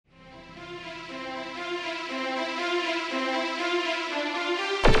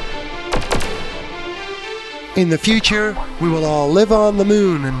In the future, we will all live on the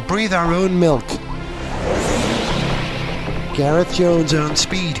moon and breathe our own milk. Gareth Jones on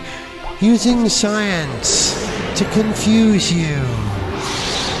speed, using science to confuse you.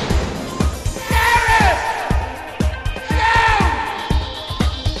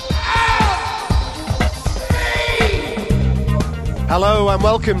 Hello and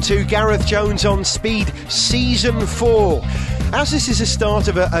welcome to Gareth Jones on Speed Season 4. As this is the start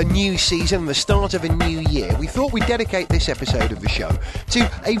of a new season, the start of a new year, we thought we'd dedicate this episode of the show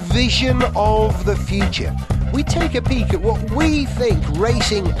to a vision of the future. We take a peek at what we think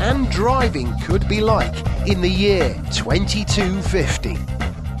racing and driving could be like in the year 2250.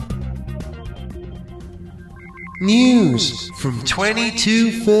 News from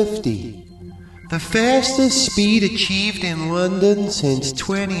 2250. The fastest speed achieved in London since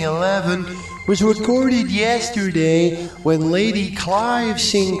 2011 was recorded yesterday when Lady Clive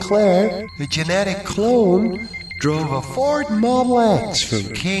Sinclair, a genetic clone, drove a Ford Model X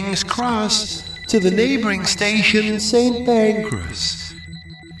from King's Cross to the neighbouring station St Pancras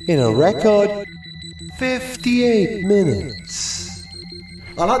in a record 58 minutes.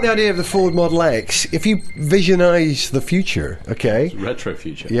 I like the idea of the Ford Model X. If you visionise the future, okay? Retro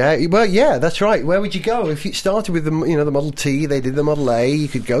future. Yeah, well, yeah, that's right. Where would you go? If you started with the Model T, they did the Model A, you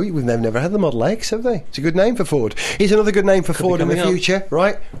could go. They've never had the Model X, have they? It's a good name for Ford. Here's another good name for Ford in the future.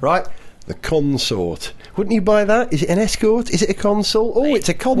 Right. The Consort. Wouldn't you buy that? Is it an Escort? Is it a Consort? Oh, it's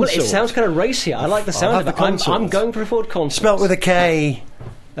a Consort. Well, it sounds kind of racy. I like the sound of it. I'm going for a Ford Consort. Spelt with a K.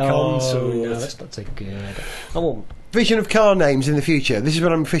 Consort. No, that's not so good. I won't. Vision of car names in the future. This is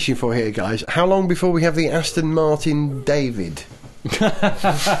what I'm fishing for here, guys. How long before we have the Aston Martin David? Or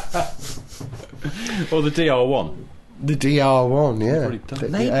the DR1. The DR1, yeah.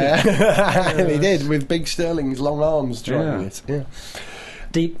 Maybe. He did, with big Sterling's long arms driving it. Yeah.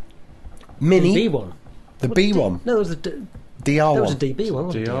 Mini. The B1. The B1. No, it was the DR1. That was a DB one,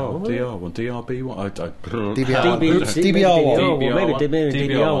 wasn't it? DR1, DRB1. DBR1. Maybe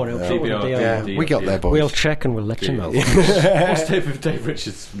DBR1. Yeah, we got there, boys. We'll check and we'll let you know. What's Dave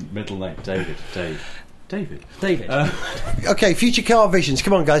Richards' middle name? David. Okay, future car visions.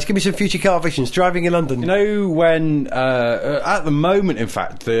 Come on, guys, give me some future car visions. Driving in London. You know, when at the moment, in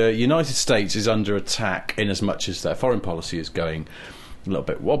fact, the United States is under attack in as much as their foreign policy is going a little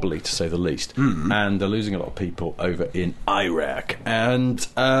bit wobbly, to say the least, and they're losing a lot of people over in Iraq. And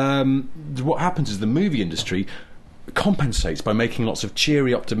what happens is the movie industry compensates by making lots of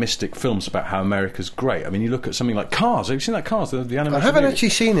cheery, optimistic films about how America's great. I mean, you look at something like Cars. Have you seen that Cars? The animated I haven't movie? actually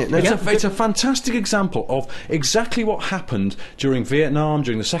seen it. No. It's a fantastic example of exactly what happened during Vietnam,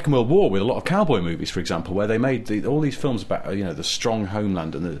 during the Second World War, with a lot of cowboy movies, for example, where they made all these films about the strong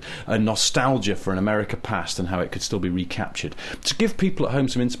homeland and a nostalgia for an America past and how it could still be recaptured, to give people at home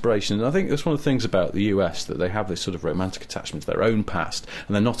some inspiration. And I think that's one of the things about the US, that they have this sort of romantic attachment to their own past,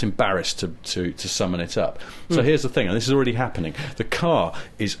 and they're not embarrassed to summon it up. So here's the thing, and this is already happening. The car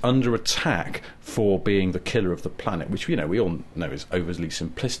is under attack for being the killer of the planet, which we all know is overly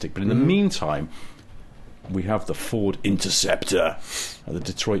simplistic. But in the meantime, we have the Ford Interceptor at the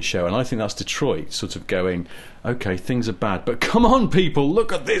Detroit show, and I think that's Detroit sort of going, okay, things are bad, but come on, people,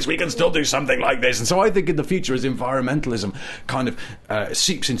 look at this, we can still do something like this. And so I think in the future, as environmentalism kind of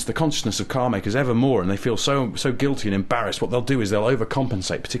seeps into the consciousness of car makers ever more, and they feel so guilty and embarrassed, what they'll do is they'll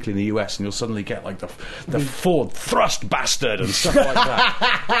overcompensate, particularly in the US, and you'll suddenly get like the Ford Thrust Bastard and stuff like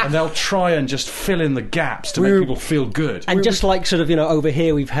that. And they'll try and just fill in the gaps to make people feel good. And just like sort of, over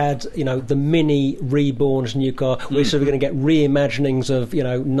here we've had, the Mini reborn as a new car, we're sort of going to get reimaginings of,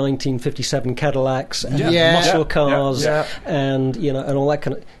 1957 Cadillacs and muscle cars and, and all that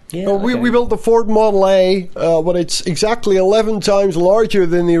kind of... Yeah, we built the Ford Model A, but it's exactly 11 times larger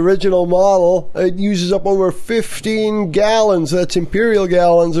than the original model. It uses up over 15 gallons, that's imperial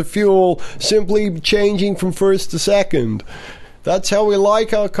gallons of fuel, simply changing from first to second. That's how we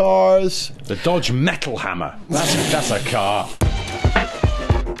like our cars. The Dodge Metal Hammer. That's a car.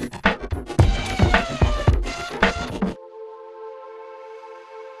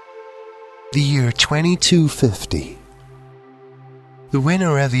 The year 2250. The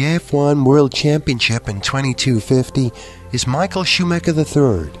winner of the F1 World Championship in 2250 is Michael Schumacher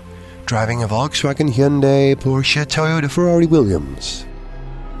III, driving a Volkswagen, Hyundai, Porsche, Toyota, Ferrari, Williams.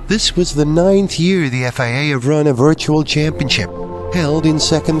 This was the 9th year the FIA have run a virtual championship, held in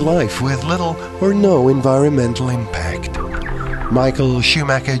Second Life with little or no environmental impact. Michael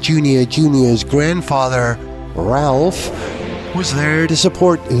Schumacher Jr.'s grandfather, Ralph, was there to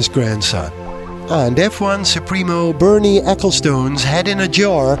support his grandson. And F1 Supremo Bernie Ecclestone's head in a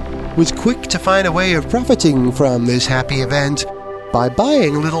jar was quick to find a way of profiting from this happy event by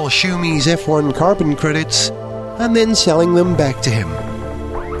buying little Schumy's F1 carbon credits and then selling them back to him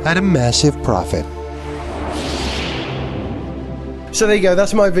at a massive profit. So there you go,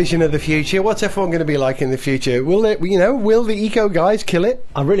 that's my vision of the future. What's F1 going to be like in the future? Will the eco guys kill it?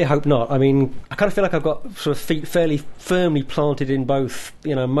 I really hope not. I mean, I kind of feel like I've got sort of feet fairly firmly planted in both,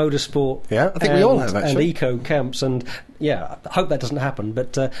 motorsport I think we all have, and actually. eco camps, and I hope that doesn't happen.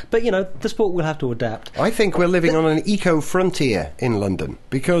 But the sport will have to adapt. I think we're living on an eco frontier in London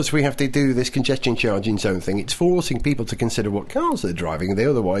because we have to do this congestion charging zone thing. It's forcing people to consider what cars they're driving they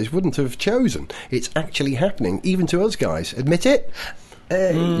otherwise wouldn't have chosen. It's actually happening, even to us guys. Admit it?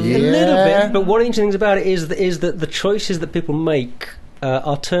 A little bit, but one of the interesting things about it is that the choices that people make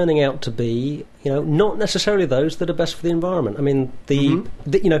are turning out to be, not necessarily those that are best for the environment. I mean, the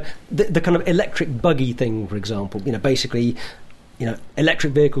kind of electric buggy thing, for example. Basically,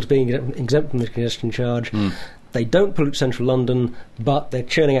 electric vehicles being exempt from the congestion charge. They don't pollute central London, but they're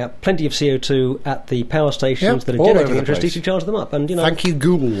churning out plenty of CO2 at the power stations that are generating electricity to charge them up. And thank you,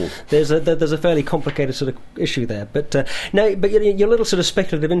 Google. There's a fairly complicated sort of issue there. But your little sort of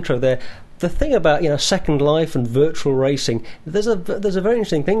speculative intro there. The thing about Second Life and virtual racing, there's a very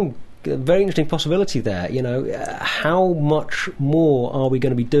interesting thing. A very interesting possibility there. How much more are we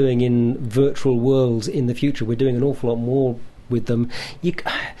going to be doing in virtual worlds in the future? We're doing an awful lot more with them.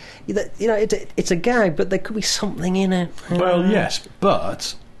 It's a gag, but there could be something in it. Well, yes,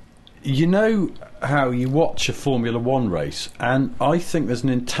 but how you watch a Formula One race, and I think there's an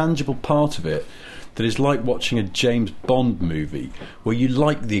intangible part of it that is like watching a James Bond movie, where you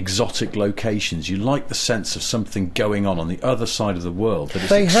like the exotic locations, you like the sense of something going on the other side of the world, that it's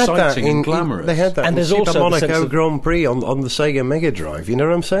exciting and glamorous. They had that and in there's Super also Monaco Grand Prix on the Sega Mega Drive, you know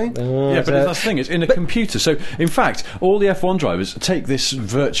what I'm saying? But that's the thing, it's in a computer. So, in fact, all the F1 drivers take this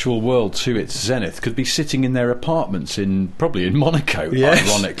virtual world to its zenith, could be sitting in their apartments probably in Monaco,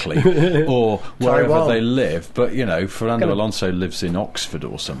 ironically, or wherever Taiwan. they live. But, Fernando Alonso lives in Oxford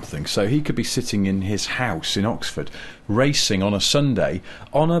or something, so he could be sitting in his house in Oxford racing on a Sunday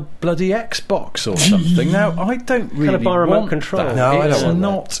on a bloody Xbox or something. Now, I don't really want control. that. No, I don't want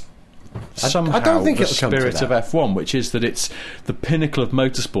not somehow I don't think the it'll come to spirit that. of F1, which is that it's the pinnacle of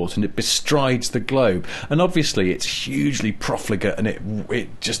motorsport and it bestrides the globe. And obviously it's hugely profligate and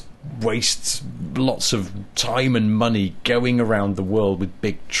it just wastes lots of time and money going around the world with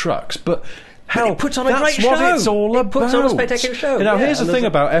big trucks. But it puts on a great show. That's what it's all about. It puts on a spectacular show. Here's the thing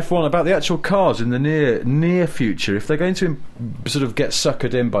about F1, about the actual cars in the near future. If they're going to sort of get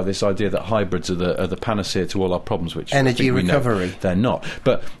suckered in by this idea that hybrids are the panacea to all our problems, which energy recovery, they're not.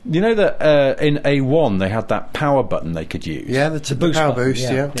 But that in A1 they had that power button they could use. Yeah, the boost power button, boost.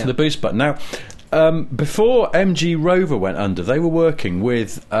 Yeah, the boost button. Now, before MG Rover went under, they were working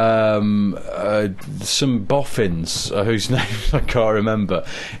with some boffins whose names I can't remember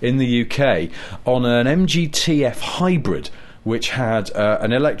in the UK on an MGTF hybrid, which had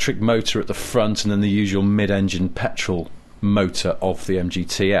an electric motor at the front and then the usual mid-engine petrol motor of the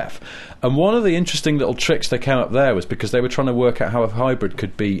MGTF. And one of the interesting little tricks they came up there was because they were trying to work out how a hybrid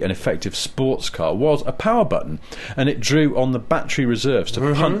could be an effective sports car, was a power button, and it drew on the battery reserves to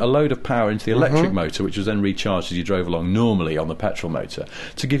punt a load of power into the electric motor, which was then recharged as you drove along normally on the petrol motor,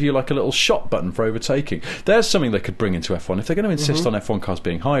 to give you like a little shot button for overtaking. There's something they could bring into F1 if they're going to insist on F1 cars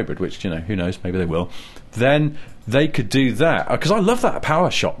being hybrid, which who knows, maybe they will. Then they could do that, because I love that power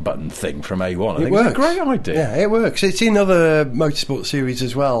shot button thing from A1. I think it's a great idea. Yeah, it works. It's in other motorsport series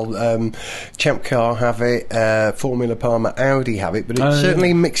as well. Champ Car have it, Formula Parma, Audi have it, but it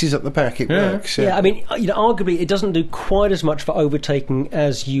certainly mixes up the pack. It works. Yeah, I mean, arguably it doesn't do quite as much for overtaking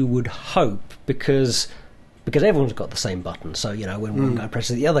as you would hope, because everyone's got the same button, so when one guy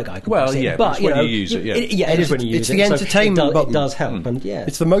presses it, the other guy can press it. But when you use it, it is when you use it. It's the entertainment button. It does help, and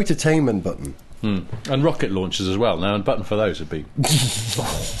it's the motortainment button. And rocket launchers as well. Now, a button for those would be...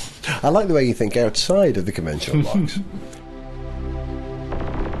 I like the way you think outside of the conventional box.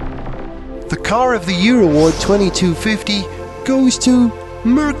 The Car of the Year Award 2250 goes to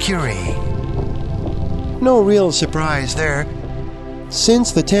Mercury. No real surprise there,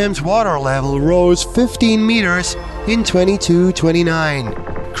 since the Thames water level rose 15 metres in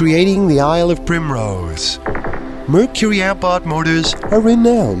 2229, creating the Isle of Primrose. Mercury outboard motors are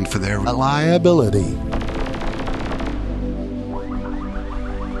renowned for their reliability.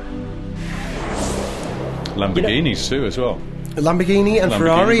 Lamborghinis too, as well. Lamborghini and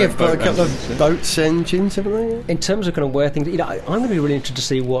Ferrari have got a couple of boats engines, haven't they? In terms of kind of where things, I'm going to be really interested to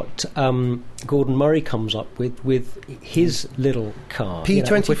see what Gordon Murray comes up with his little car.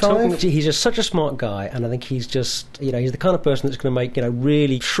 P25. He's just such a smart guy, and I think he's just, he's the kind of person that's going to make,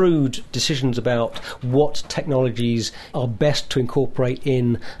 really shrewd decisions about what technologies are best to incorporate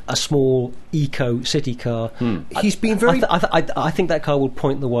in a small eco city car. He's been very. I think that car will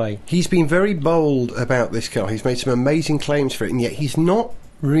point the way. He's been very bold about this car. He's made some amazing claims for it, and yet he's not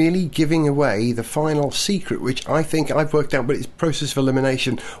really giving away the final secret, which I think I've worked out, but it's process of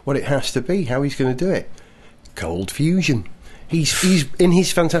elimination, what it has to be, how he's going to do it. Cold fusion. He's in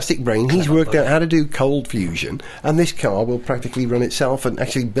his fantastic brain, he's worked out how to do cold fusion, and this car will practically run itself and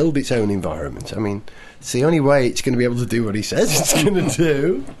actually build its own environment. I mean, it's the only way it's going to be able to do what he says it's going to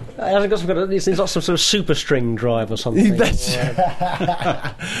do. It's not some sort of super string drive or something. That's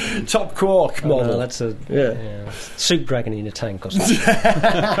top quark model. No, that's a soup dragon in a tank or something.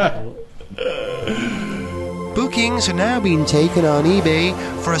 Bookings are now being taken on eBay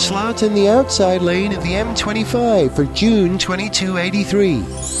for a slot in the outside lane of the M25 for June 2283.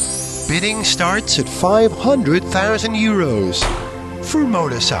 Bidding starts at €500,000 for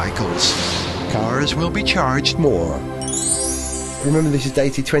motorcycles. Cars will be charged more. Remember, this is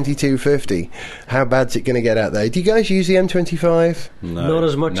dated 2250. How bad's it going to get out there? Do you guys use the M25? No, not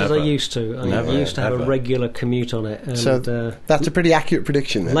as much as I used to. I used to have a regular commute on it. And, so that's a pretty accurate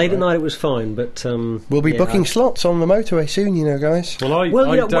prediction then, late at night it was fine, but... we'll be booking slots on the motorway soon, guys. Well,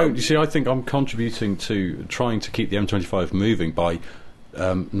 I don't. You see, I think I'm contributing to trying to keep the M25 moving by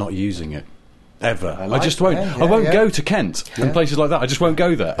not using it. Ever. I just won't. I won't go to Kent and places like that. I just won't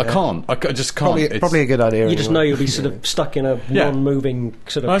go there. I can't. I just can't. Probably a good idea. You just know you'll be sort of stuck in a non-moving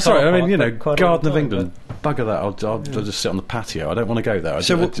sort of. Sorry, I mean, Garden of England. Bugger that. I'll just sit on the patio. I don't want to go there.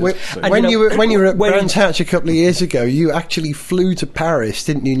 When you were at Brands Hatch a couple of years ago, you actually flew to Paris,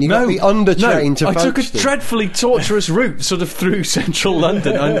 didn't you? And you got the undertrain to Folkestone. I took a dreadfully tortuous route sort of through central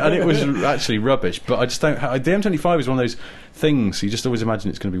London, and it was actually rubbish. But I just don't. The M25 is one of those things you just always imagine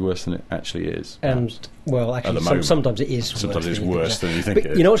it's going to be worse than it actually is. And well, actually, sometimes it is. Sometimes it's worse than you think. But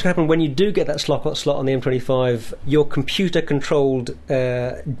it is. You know what's going to happen when you do get that slot on the M25? Your computer-controlled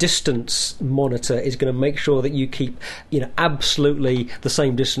distance monitor is going to make sure that you keep, absolutely the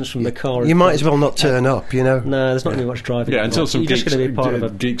same distance from the car. You might as well not turn up. No, there's not going to be much driving. Yeah, until some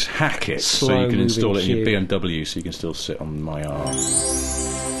geeks hack it, so you can install it in your BMW, so you can still sit on my arm.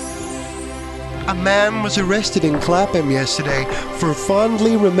 A man was arrested in Clapham yesterday for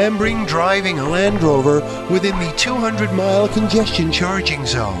fondly remembering driving a Land Rover within the 200-mile congestion charging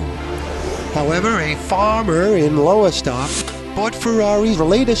zone. However, a farmer in Lowestoft bought Ferrari's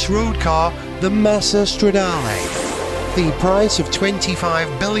latest road car, the Massa Stradale. The price of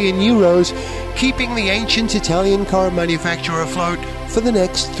 €25 billion, keeping the ancient Italian car manufacturer afloat for the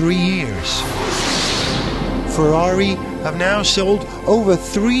next 3 years. Ferrari have now sold over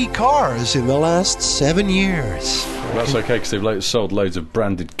 3 cars in the last 7 years. That's okay, because they've sold loads of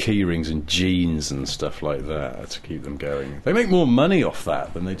branded keyrings and jeans and stuff like that to keep them going. They make more money off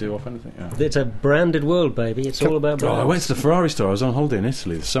that than they do off anything else. It's a branded world, baby. It's all about brands. I went to the Ferrari store. I was on holiday in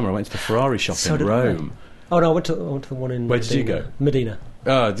Italy this summer. I went to the Ferrari shop in Rome. Oh, no, I went to the one in Where did you go? Medina.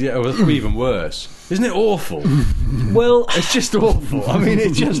 Oh, yeah, well, that's even worse. Isn't it awful? Well, it's just awful. I mean,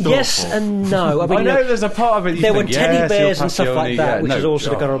 it's just awful. Yes and no. I mean, I know there's a part of it. There were teddy bears and stuff like that, which is all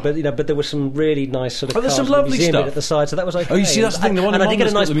sort of gone on. But there was some really nice sort of. But there's some lovely stuff at the side, so that was okay. Oh, you see, that's the thing. The one and I did get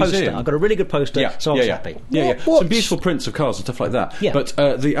a nice poster. Museum. I got a really good poster, so I was happy. Yeah. Some beautiful prints of cars and stuff like that. Yeah. But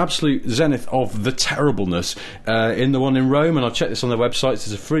the absolute zenith of the terribleness in the one in Rome, and I've checked this on their websites.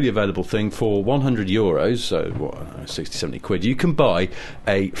 It's a freely available thing for €100. So what? 60, 70 quid. You can buy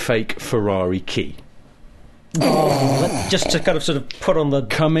a fake Ferrari key. Just to kind of sort of put on the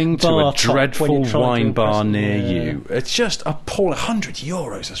coming to a dreadful wine bar near you. It's just appalling.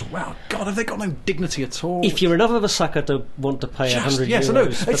 €100 as well. God, have they got no dignity at all? If you're enough of a sucker to want to pay €100, yes, I know.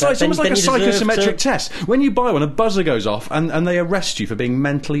 It's almost like a psychometric test. When you buy one, a buzzer goes off, and they arrest you for being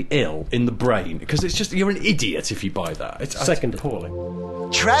mentally ill in the brain, because it's just you're an idiot if you buy that. It's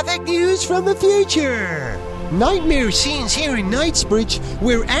appalling. Traffic news from the future. Nightmare scenes here in Knightsbridge,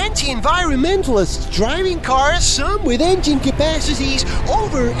 where anti-environmentalists driving cars, some with engine capacities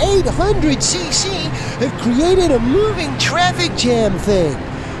over 800cc, have created a moving traffic jam thing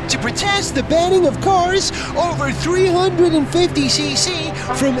to protest the banning of cars over 350cc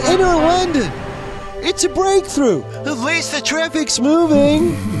from inner London. It's a breakthrough. At least the traffic's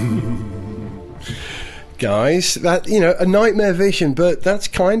moving. Guys, that, a nightmare vision, but that's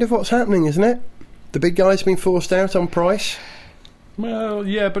kind of what's happening, isn't it? The big guy's been forced out on price. Well,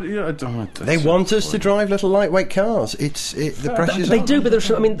 yeah, but they want us to drive little lightweight cars. The pressure's They on. do, but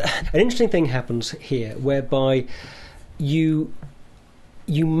an interesting thing happens here whereby you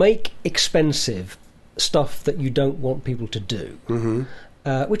make expensive stuff that you don't want people to do,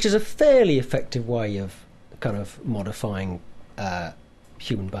 which is a fairly effective way of kind of modifying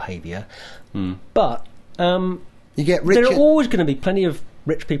human behaviour. But you get there are always going to be plenty of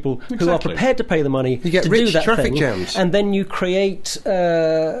rich people who are prepared to pay the money to do that traffic thing, jams. and then you create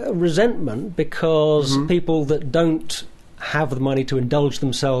resentment because people that don't have the money to indulge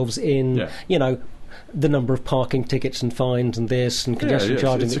themselves in, the number of parking tickets and fines and this and congestion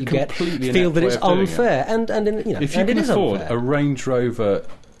charging that you get, feel that it's unfair, and if you can afford a Range Rover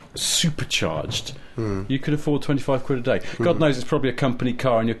supercharged, you could afford 25 quid a day. God knows it's probably a company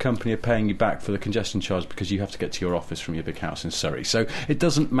car, and your company are paying you back for the congestion charge because you have to get to your office from your big house in Surrey. So it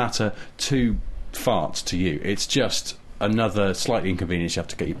doesn't matter two farts to you. It's just another slightly inconvenience. You have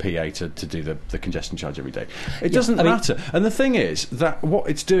to get your PA to do the congestion charge every day. It doesn't matter. And the thing is that what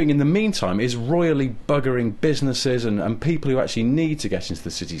it's doing in the meantime is royally buggering businesses and people who actually need to get into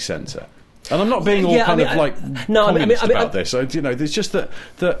the city centre. And I'm not being all communist about this. It's just that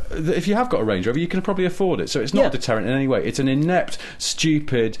if you have got a Range Rover, you can probably afford it. So it's not a deterrent in any way. It's an inept,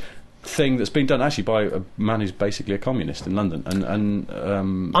 stupid thing that's been done actually by a man who's basically a communist in London. And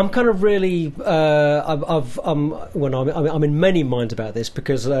I'm kind of really I'm in many minds about this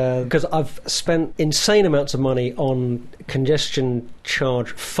because I've spent insane amounts of money on congestion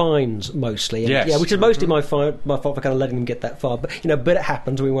charge fines mostly, which is mostly my fault for kind of letting them get that far. But it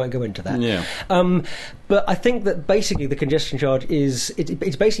happens. We won't go into that. Yeah. But I think that basically the congestion charge it's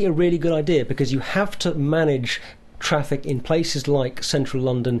basically a really good idea because you have to manage traffic in places like central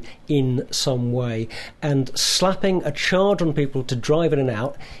London in some way, and slapping a charge on people to drive in and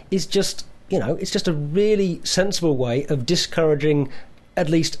out is just it's just a really sensible way of discouraging at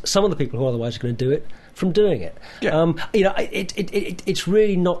least some of the people who otherwise are going to do it from doing it. It's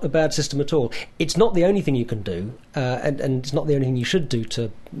really not a bad system at all. It's not the only thing you can do, and it's not the only thing you should do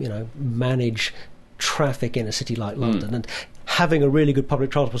to manage traffic in a city like London. And having a really good public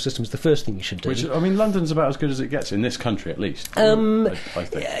transport system is the first thing you should do. Which, London's about as good as it gets in this country, at least. I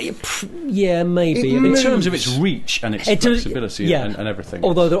think. Yeah, maybe. In terms of its reach and its flexibility and everything.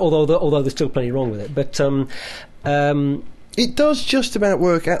 Although there's still plenty wrong with it, but it does just about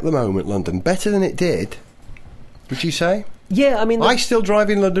work at the moment. London better than it did. Would you say? Yeah, I still drive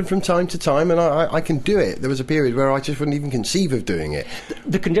in London from time to time, and I can do it. There was a period where I just wouldn't even conceive of doing it.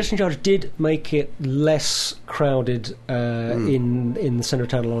 The congestion charge did make it less crowded in the centre of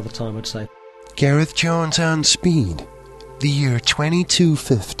town a lot of the time, I'd say. Gareth Jones on Speed, the year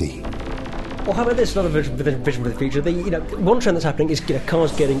 2250. Well, how about this? Another vision for the future. One trend that's happening is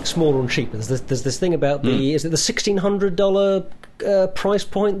cars getting smaller and cheaper. There's this thing about is it the $1,600 price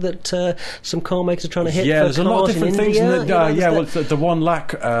point that some car makers are trying to hit? Yeah, for there's a lot of different things. The 1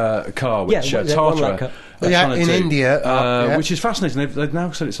 lakh car, which Tatra. In India, which is fascinating. They've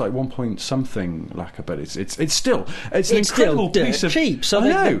now said it's like 1 point something lacquer, but it's still an incredible piece of cheap. So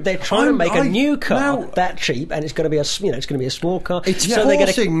they're trying to make a new car that cheap, and it's going to be a small car. It's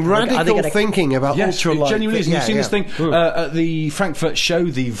forcing radical thinking about ultralight. It genuinely is. You've seen this thing at the Frankfurt show,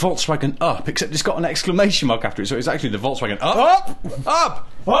 the Volkswagen Up, except it's got an exclamation mark after it, so it's actually the Volkswagen Up.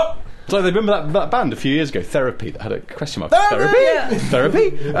 So they remember that band a few years ago, Therapy, that had a question mark.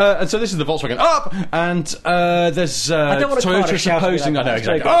 Therapy. And so this is the Volkswagen Up, and there's Toyota supposing. I know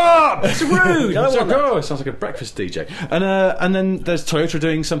exactly. Up. It's rude. It sounds like a breakfast DJ. And then there's Toyota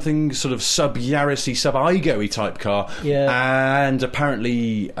doing something sort of sub Yaris-y, sub Igo-y type car. Yeah. And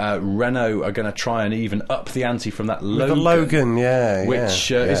apparently Renault are going to try and even up the ante from that Logan. The Logan, which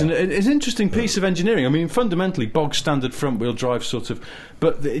is an interesting piece of engineering. Fundamentally, bog standard front wheel drive sort of,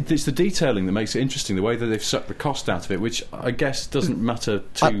 but it's the detailing that makes it interesting, the way that they've sucked the cost out of it, which I guess doesn't matter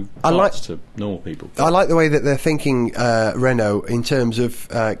to normal people. I like the way that they're thinking, Renault, in terms of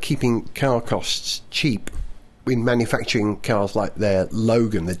keeping car costs cheap in manufacturing cars like their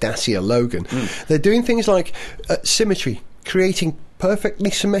Logan, the Dacia Logan. They're doing things like symmetry, creating perfectly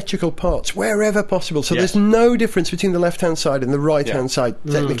symmetrical parts wherever possible, so there's no difference between the left-hand side and the right-hand side.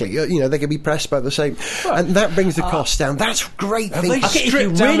 Technically, they can be pressed by the same, and that brings the cost down. That's a great thing. They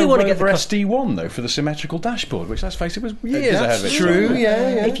stripped down the Rover SD1 though for the symmetrical dashboard, which, let's face it, was years ahead of its time. True.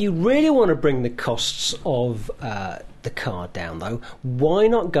 Yeah. If you really want to bring the costs of the car down, though, why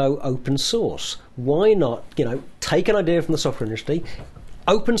not go open source? Why not, take an idea from the software industry,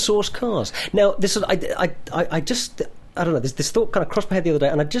 open source cars? Now, this is I don't know, this thought kind of crossed my head the other day,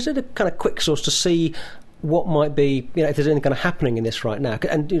 and I just did a kind of quick source to see what might be, if there's anything kind of happening in this right now.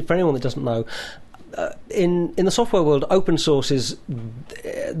 And for anyone that doesn't know, in the software world, open source is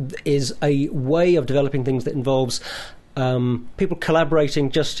a way of developing things that involves people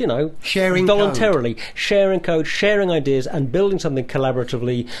collaborating, just sharing voluntarily, sharing code, sharing ideas, and building something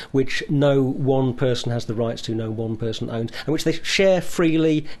collaboratively, which no one person has the rights to, no one person owns, and which they share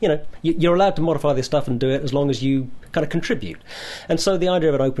freely. You're allowed to modify this stuff and do it as long as you kind of contribute. And so the idea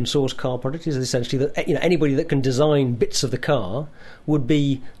of an open source car project is essentially that anybody that can design bits of the car would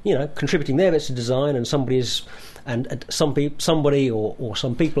be contributing their bits to design, and somebody or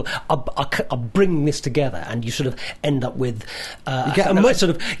some people are bringing this together, and you sort of end up with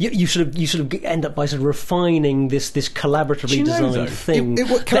you sort of end up by sort of refining this collaboratively designed thing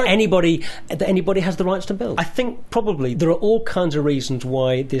that anybody has the rights to build. I think probably there are all kinds of reasons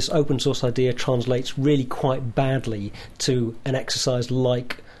why this open source idea translates really quite badly to an exercise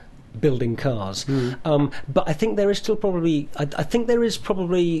like building cars, but I think there is still probably. I think there is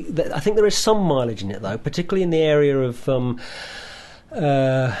some mileage in it, though, particularly in the area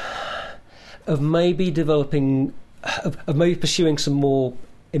of maybe developing, of maybe pursuing some more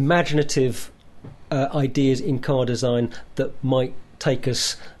imaginative ideas in car design that might take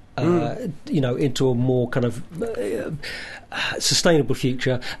us, into a more kind of sustainable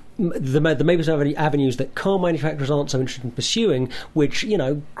future. There may be some avenues that car manufacturers aren't so interested in pursuing, which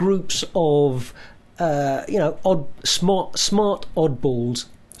groups of smart oddballs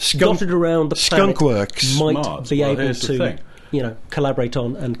dotted around the planet might be able to collaborate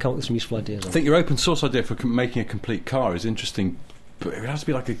on and come up with some useful ideas. I think your open source idea for making a complete car is interesting. But it has to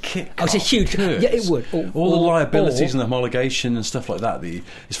be like a kit car. It's a huge... Yeah, it would. All the liabilities and the homologation and stuff like that,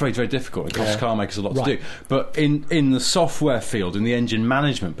 it's very, very difficult. It costs car makers a lot to do. But in the software field, in the engine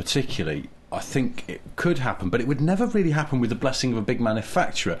management particularly, I think it could happen, but it would never really happen with the blessing of a big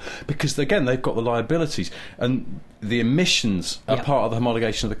manufacturer, because, again, they've got the liabilities, and the emissions are part of the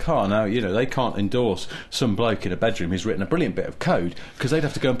homologation of the car. Now, they can't endorse some bloke in a bedroom who's written a brilliant bit of code, because they'd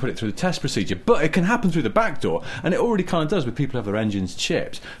have to go and put it through the test procedure. But it can happen through the back door, and it already kind of does with people who have their engines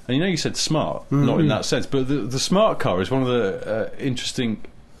chipped. And you said smart, not in that sense, but the smart car is one of the interesting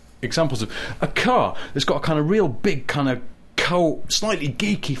examples of a car that's got a kind of real big kind of slightly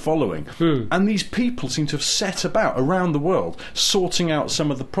geeky following, and these people seem to have set about around the world sorting out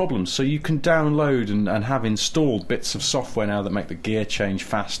some of the problems, so you can download and have installed bits of software now that make the gear change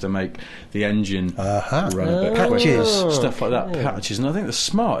faster, make the engine run a bit quicker, stuff like that, patches. And I think the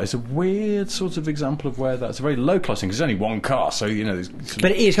Smart is a weird sort of example of where that's a very low class thing, because there's only one car, so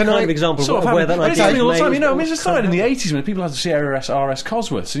but it is kind of an example of where that idea is made. It started in the 80s when people had the CRS RS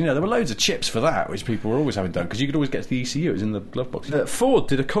Cosworth, so there were loads of chips for that, which people were always having done, because you could always get to the ECU. It was in the glove box. Ford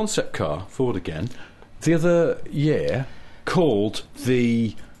did a concept car, Ford again, the other year, called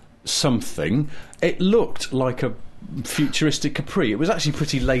the something. It looked like a futuristic Capri. It was actually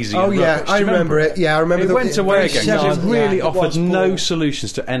pretty lazy. Oh, yeah, I remember it. Yeah, I remember it. Went away again because it really offered no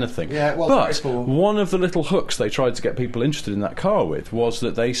solutions to anything. Yeah, it was but one of the little hooks they tried to get people interested in that car with was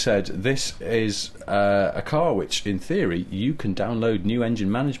that they said this is a car which, in theory, you can download new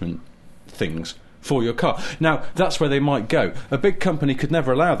engine management things for your car. Now, that's where they might go. A big company could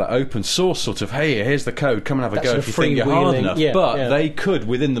never allow that open source sort of, hey, here's the code, come and have a go if you think you're hard enough. But they could,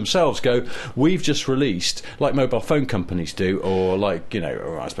 within themselves, go, we've just released, like mobile phone companies do, or like,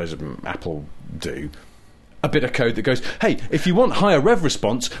 or I suppose Apple do, a bit of code that goes, hey, if you want higher rev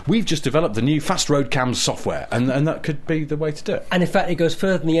response, we've just developed the new fast road cams software, and that could be the way to do it. And in fact, it goes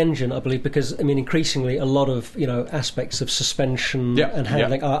further than the engine, I believe, because increasingly a lot of aspects of suspension and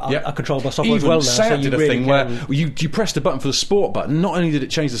handling are controlled by software as well now. So you did a thing where you pressed a button for the sport button. Not only did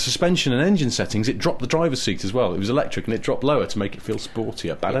it change the suspension and engine settings, it dropped the driver's seat as well. It was electric and it dropped lower to make it feel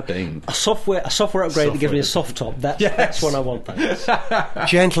sportier. Bada bing. A software upgrade that gives me a soft top. That's what I want.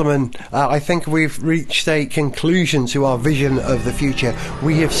 Gentlemen, I think we've reached a conclusion to our vision of the future.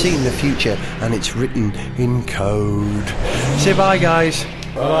 We have seen the future, and it's written in code. Say bye, guys.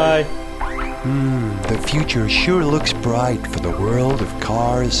 Bye. The future sure looks bright for the world of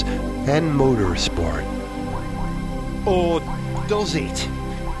cars and motorsport. Or does it?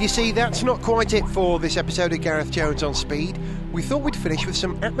 You see, that's not quite it for this episode of Gareth Jones on Speed. We thought we'd finish with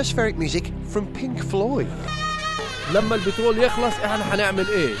some atmospheric music from Pink Floyd. لما البترول يخلص احنا حنعمل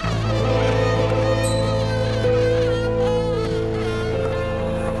ايه؟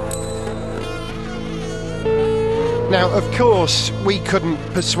 Now, of course, we couldn't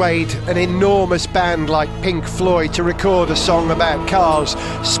persuade an enormous band like Pink Floyd to record a song about cars,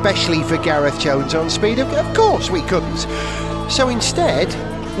 especially for Gareth Jones on Speed. Of course we couldn't. So instead,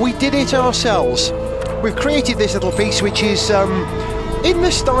 we did it ourselves. We've created this little piece which is in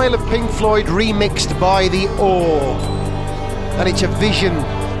the style of Pink Floyd remixed by The Awe. And it's a vision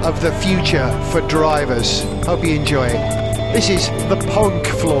of the future for drivers. Hope you enjoy it. This is the Punk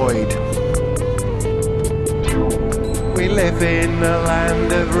Floyd. We live in a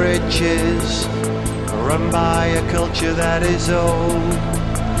land of riches, run by a culture that is old.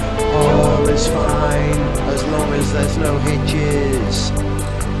 All is fine as long as there's no hitches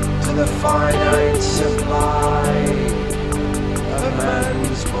to the finite supply of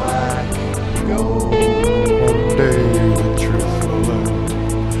man's black gold. One day the truth will learn.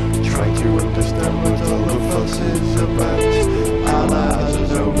 Try to understand what all the fuss is about. Our lives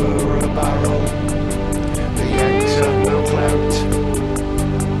is over a barrel. The Yanks have no clout.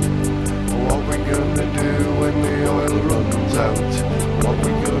 What we gonna do when the oil runs out? What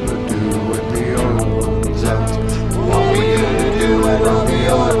we gonna do when the oil runs out? What we gonna do when all the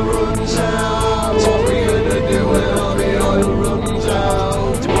oil runs out? What we gonna do when all the oil runs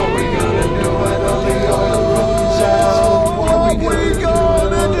out? What we gonna do when all the oil runs out? What we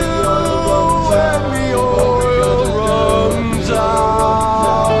gonna do when the oil runs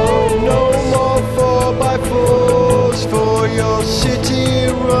out? No more 4x4s for your city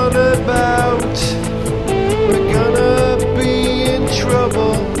runabout. We're gonna be in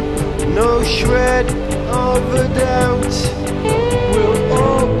trouble, no shred of a doubt. We'll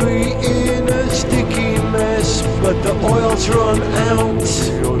all be in a sticky mess, but the oil's run out.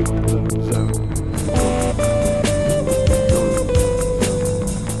 The oil runs out.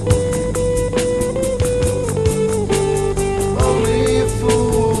 Only a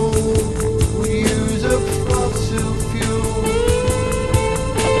fool would use a fossil fuel.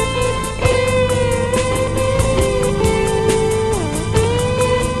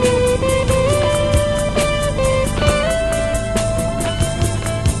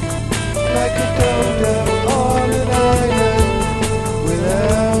 Like a dodo on an island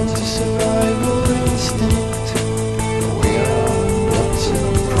without a survival instinct. We are not so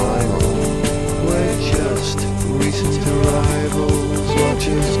primal, we're just recent arrivals. Watch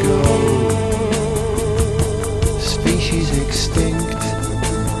us go, species extinct.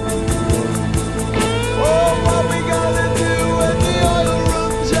 Oh, what we gonna do when the oil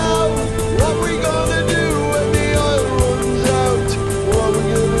runs out? What we gonna do when the oil runs out? What we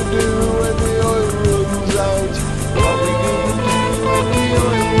gonna do when the oil runs out? What we gonna do when the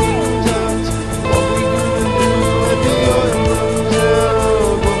oil runs out? What we gonna do when the oil runs out? What we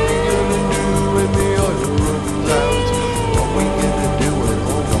gonna do when the oil runs out? What we gonna do when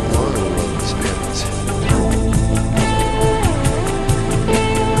all the oil runs out?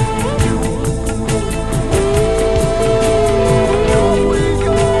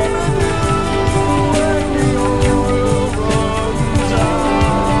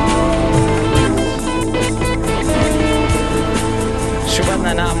 شو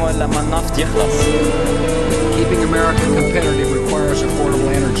بدنا نعمل لما النفط يخلص؟ Keeping America competitive requires affordable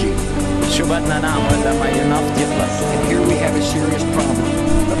energy. شو بدنا نعمل لما النفط يخلص؟ And here we have a serious problem.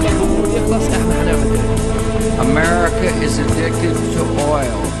 لما البترول يخلص احنا هنعمل ايه؟ America is addicted to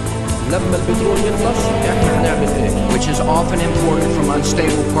oil, لما البترول يخلص احنا هنعمل ايه؟ which is often imported from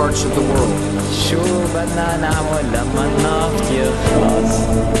unstable parts of the world. شو بدنا نعمل لما النفط يخلص؟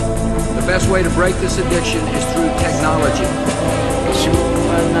 The best way to break this addiction is through technology. شو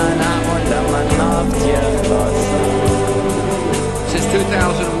بدنا نعمل لما النفط يخلص؟ Since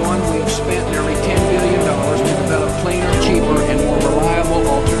 2001, we have spent nearly $10 billion to develop cleaner, cheaper, and more reliable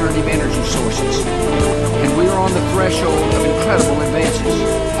alternative energy sources. And we are on the threshold of incredible advances.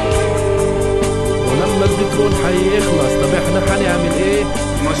 ولما البترول حيخلص طب احنا هنعمل ايه؟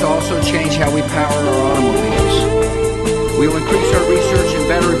 We must also change how we power our automobiles. We will increase our research in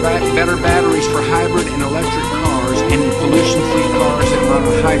better batteries for hybrid and electric cars and in pollution-free cars that run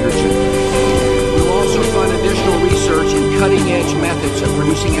on hydrogen. We will also fund additional research in cutting-edge methods of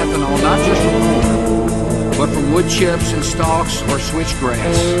producing ethanol, not just from corn, but from wood chips and stalks or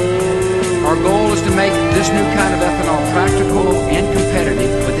switchgrass. Our goal is to make this new kind of ethanol practical and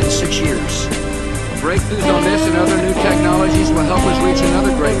competitive within 6 years. Breakthroughs on this and other new technologies will help us reach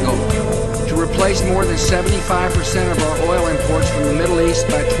another great goal, to replace more than 75% of our oil imports from the Middle East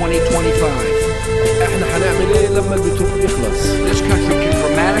by 2025. احنا هنعمل ايه لما البترول يخلص؟ This country can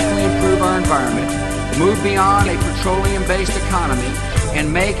dramatically improve our environment, move beyond a petroleum-based economy, and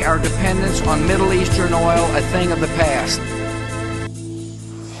make our dependence on Middle Eastern oil a thing of the past.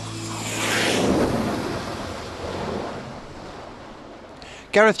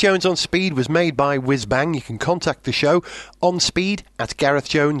 Gareth Jones on Speed was made by Whizbang. You can contact the show on speed at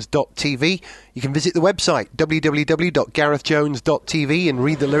garethjones.tv. You can visit the website www.garethjones.tv and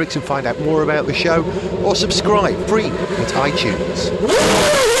read the lyrics and find out more about the show, or subscribe free at iTunes.